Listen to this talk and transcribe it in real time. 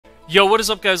Yo, what is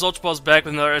up guys, Ultraballz back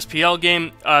with another SPL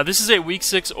game. This is a Week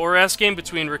 6 ORAS game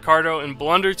between Ricardo and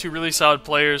Blunder, two really solid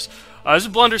players. This is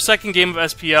Blunder's second game of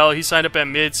SPL. He signed up at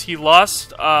mids. He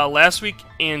lost last week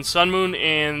in Sun&moon,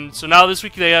 and so now this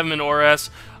week they have him in ORAS.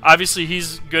 Obviously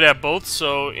he's good at both,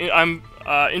 so I'm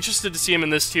interested to see him in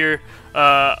this tier.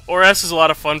 ORAS is a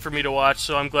lot of fun for me to watch,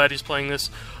 so I'm glad he's playing this.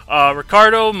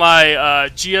 Ricardo, my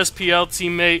GSPL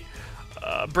teammate,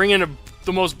 bringing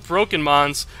the most broken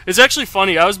mons. It's actually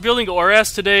funny, I was building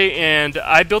ORAS today and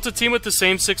I built a team with the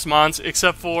same 6 mons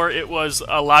except for it was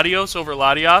Latios over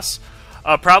Latias.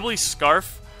 Probably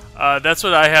Scarf. That's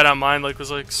what I had on mine,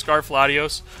 was Scarf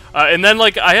Latios. And then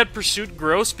I had Pursuit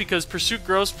Gross because Pursuit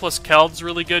Gross plus Keld's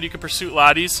really good. You can Pursuit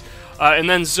Latis. And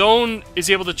then Zone is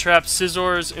able to trap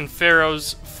Scissors and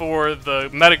Pharaohs for the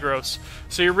Metagross.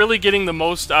 So you're really getting the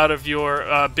most out of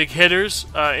your big hitters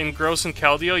in Gross and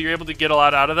Keldeo. You're able to get a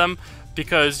lot out of them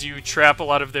because you trap a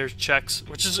lot of their checks,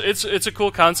 which is it's a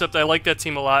cool concept. I like that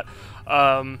team a lot.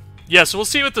 Yeah, so we'll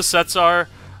see what the sets are,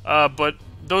 but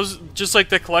those, just like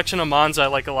the collection of mons, I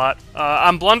like a lot.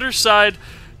 On Blunder's side,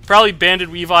 probably Banded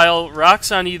Weavile,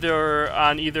 rocks on either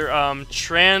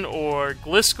Tran or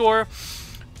Gliscor.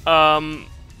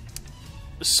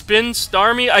 Spin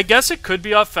Starmie, I guess it could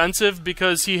be offensive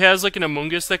because he has an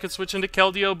Amoonguss that could switch into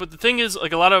Keldeo, but the thing is, a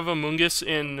lot of Amoonguss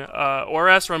in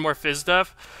ORAS run more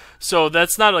Fizz-Def, so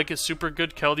that's not a super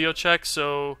good Keldeo check.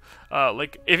 So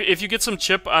if you get some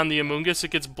chip on the Amoonguss,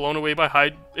 it gets blown away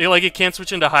by it can't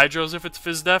switch into Hydros if it's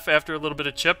Fizz-Def after a little bit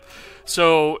of chip.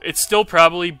 So it's still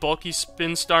probably bulky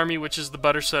Spin Starmie, which is the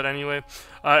better set anyway,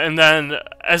 and then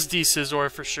SD Scizor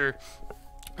for sure.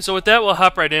 So with that, we'll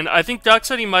hop right in. I think Doc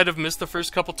said he might have missed the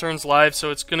first couple turns live,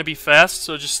 so it's going to be fast,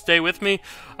 so just stay with me.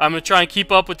 I'm going to try and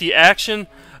keep up with the action.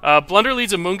 Blunder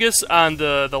leads Amoonguss on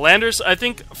the landers. I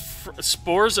think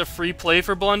Spore's a free play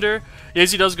for Blunder.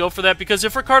 Yes, he does go for that, because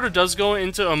if Ricardo does go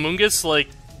into Amoonguss,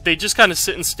 they just kind of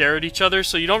sit and stare at each other,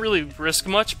 so you don't really risk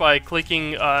much by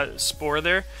clicking Spore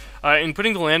there. And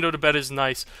putting the Lando to bed is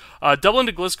nice. Double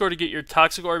into Gliscor to get your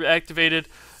Toxic Orb activated.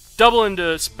 Double into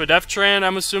Spadef,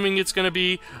 I'm assuming it's going to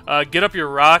be. Get up your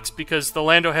rocks because the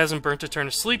Lando hasn't burnt a turn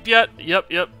of sleep yet. Yep.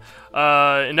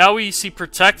 And now we see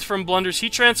Protect from Blunder's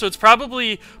Heatran, so it's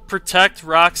probably Protect,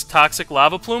 Rocks, Toxic,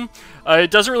 Lava Plume.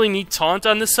 It doesn't really need Taunt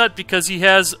on this set because he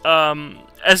has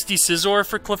SD Scizor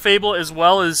for Clefable as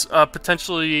well as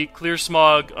potentially Clear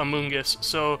Smog Amoonguss,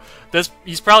 so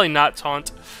he's probably not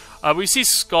Taunt. We see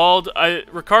Scald.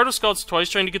 Ricardo Scalds twice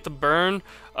trying to get the burn.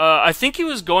 I think he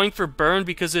was going for burn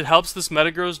because it helps this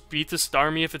Metagross beat the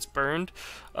Starmie if it's burned.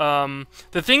 The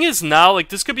thing is now,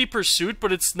 this could be Pursuit,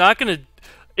 but it's not going to...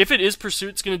 If it is Pursuit,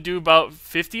 it's going to do about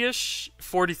 50-ish.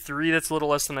 43, that's a little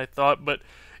less than I thought. But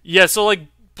yeah, so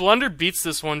Blunder beats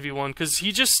this 1v1 because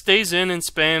he just stays in and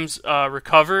spams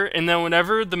Recover, and then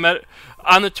whenever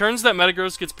on the turns that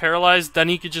Metagross gets paralyzed, then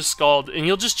he could just Scald, and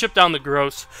he'll just chip down the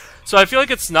Gross. So I feel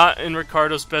like it's not in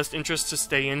Ricardo's best interest to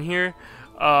stay in here.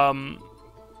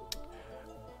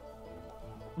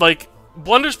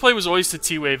 Blunder's play was always to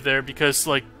T-Wave there because,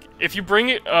 if you bring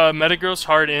Metagross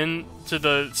hard in to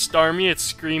the Starmie, it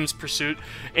screams Pursuit.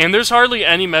 And there's hardly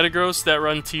any Metagross that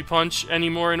run T-Punch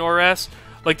anymore in ORAS.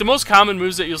 The most common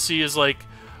moves that you'll see is,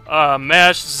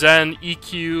 Mash, Zen,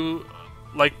 EQ,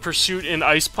 Pursuit, and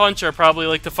Ice Punch are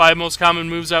probably, the 5 most common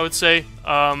moves, I would say.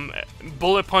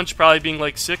 Bullet Punch probably being,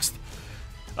 6th.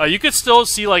 You could still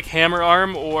see, Hammer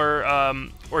Arm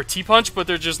or T-Punch, but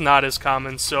they're just not as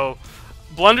common, so...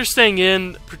 Blunder staying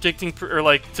in, predicting,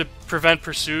 to prevent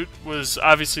Pursuit was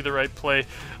obviously the right play.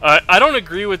 I don't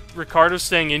agree with Ricardo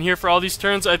staying in here for all these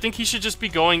turns. I think he should just be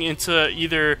going into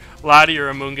either Lati or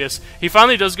Amoonguss. He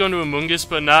finally does go into Amoonguss,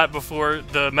 but not before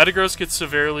the Metagross gets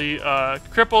severely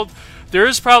crippled. There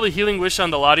is probably Healing Wish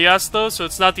on the Latias, though, so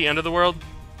it's not the end of the world.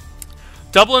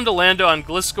 Double into Lando on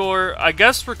Gliscor. I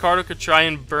guess Ricardo could try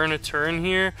and burn a turn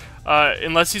here,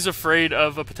 unless he's afraid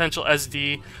of a potential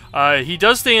SD. He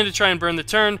does stay in to try and burn the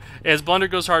turn, as Blunder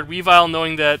goes hard Weavile,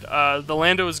 knowing that the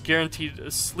Lando is guaranteed to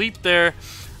sleep there.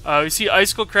 We see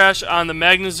Icicle Crash on the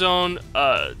Magnezone.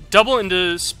 Double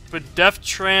into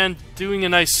Spadef, doing a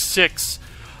nice 6.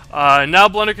 Now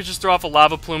Blunder could just throw off a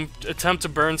Lava Plume, attempt to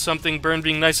burn something, burn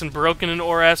being nice and broken in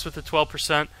ORAS with a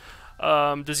 12%.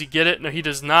 Does he get it? No, he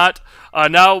does not.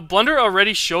 Now, Blunder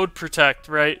already showed Protect,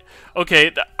 right?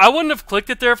 Okay, I wouldn't have clicked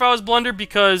it there if I was Blunder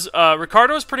because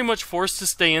Ricardo is pretty much forced to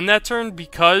stay in that turn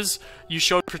because you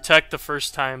showed Protect the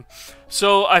first time.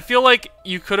 So I feel like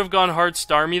you could have gone hard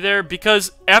Starmie there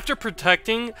because after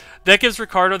Protecting, that gives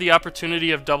Ricardo the opportunity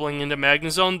of doubling into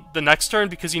Magnezone the next turn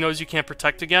because he knows you can't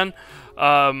Protect again.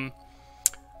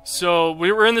 So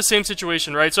we're in the same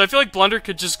situation, right? So I feel like Blunder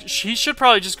he should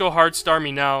probably just go hard star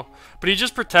me now, but he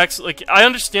just protects. Like, I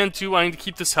understand too wanting to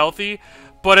keep this healthy,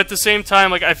 but at the same time,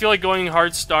 like, I feel like going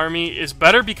hard star me is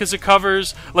better because it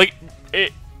covers, like,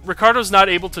 Ricardo's not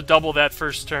able to double that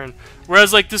first turn.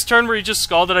 Whereas, like, this turn where he just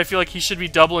scalded, I feel like he should be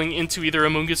doubling into either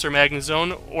Amoonguss or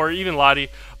Magnezone, or even Lottie.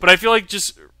 But I feel like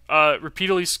just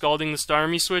repeatedly scalding the star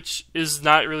me switch is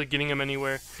not really getting him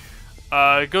anywhere.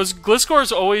 Gliscor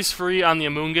is always free on the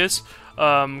Amoonguss.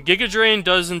 Giga Drain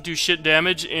doesn't do shit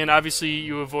damage, and obviously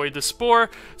you avoid the Spore.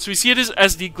 So we see it as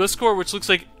SD Gliscor, which looks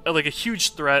like a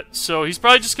huge threat. So he's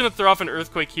probably just gonna throw off an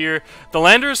Earthquake here. The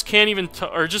Landers can't even,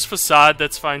 or just Facade.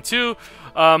 That's fine too.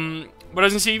 But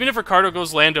as you can see, even if Ricardo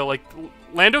goes Lando, like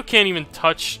Lando can't even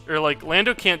touch, or like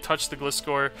Lando can't touch the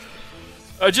Gliscor.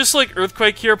 Just like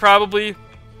Earthquake here probably.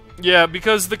 Yeah,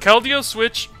 because the Keldeo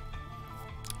switch.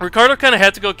 Ricardo kind of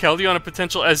had to go Keldeo on a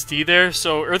potential SD there,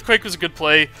 so Earthquake was a good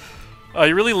play.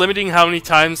 You're really limiting how many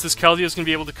times this Keldeo is going to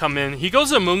be able to come in. He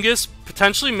goes Amoonguss,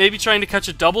 potentially maybe trying to catch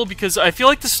a double, because I feel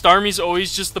like the Starmie is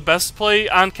always just the best play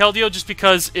on Keldeo, just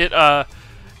because it the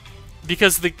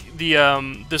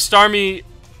Starmie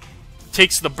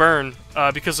takes the burn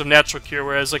because of Natural Cure,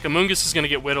 whereas like Amoonguss is going to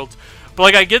get whittled. But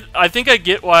like I think I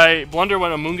get why Blunder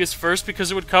went Amoonguss first, because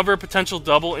it would cover a potential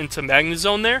double into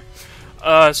Magnezone there.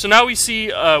 So now we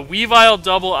see Weavile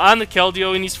double on the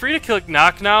Keldeo, and he's free to click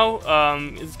Knock now.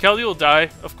 Keldeo will die,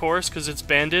 of course, because it's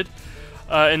banded.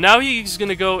 And now he's going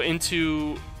to go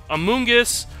into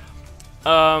Amoonguss,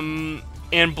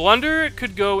 and Blunder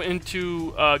could go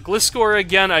into Gliscor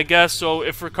again, I guess. So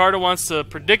if Ricardo wants to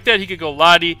predict that, he could go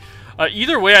Lottie.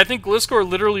 Either way, I think Gliscor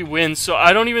literally wins, so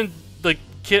I don't even, like,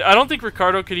 I don't think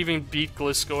Ricardo could even beat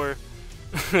Gliscor.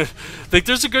 Like,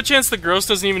 there's a good chance the Gross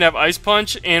doesn't even have Ice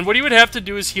Punch, and what he would have to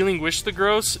do is Healing Wish the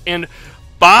Gross, and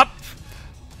bop!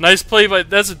 Nice play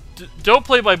that's a dope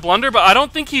play by Blunder, but I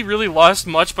don't think he really lost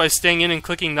much by staying in and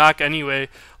clicking Knock anyway.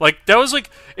 Like, that was like,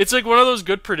 it's like one of those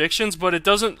good predictions, but it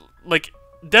doesn't, like,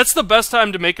 that's the best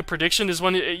time to make a prediction, is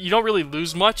when you don't really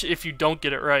lose much if you don't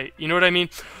get it right. You know what I mean?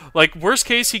 Like, worst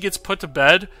case, he gets put to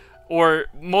bed, or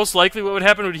most likely what would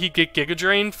happen would he get Giga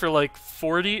Drain for like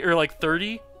 40, or like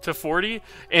 30 to 40,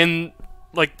 and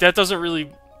like that doesn't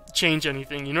really change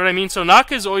anything, you know what I mean? So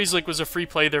Knock is always like was a free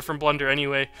play there from Blunder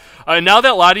anyway. Now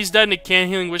that Lottie's dead and it can't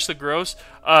Healing Wish the Gross,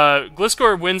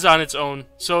 Gliscor wins on its own.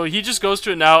 So he just goes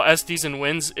to it now, SDs and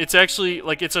wins. It's actually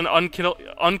like it's an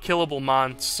unkillable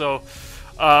Mons. So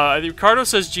Ricardo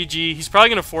says GG. He's probably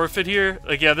gonna forfeit here.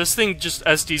 Like, yeah, this thing just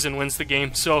SDs and wins the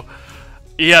game. So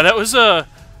yeah, that was a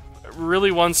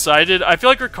really one-sided. I feel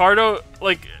like Ricardo,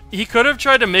 like, he could have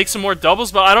tried to make some more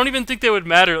doubles, but I don't even think they would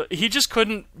matter. He just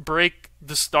couldn't break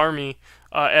the Starmie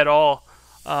at all.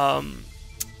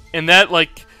 And that,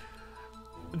 like,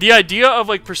 the idea of,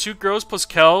 like, Pursuit Grows plus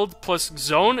Keld plus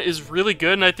Zone is really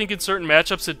good, and I think in certain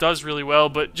matchups it does really well,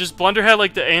 but just Blunder had,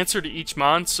 like, the answer to each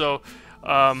Mon, so,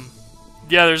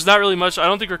 yeah, there's not really much. I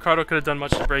don't think Ricardo could have done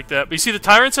much to break that. But you see, the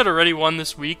Tyrants had already won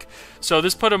this week, so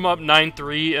this put him up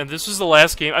 9-3, and this was the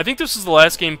last game. I think this was the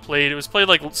last game played. It was played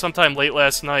like sometime late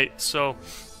last night. So,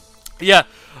 yeah.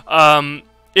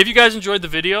 If you guys enjoyed the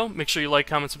video, make sure you like,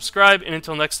 comment, subscribe, and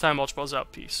until next time, Ultraballz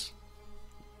out. Peace.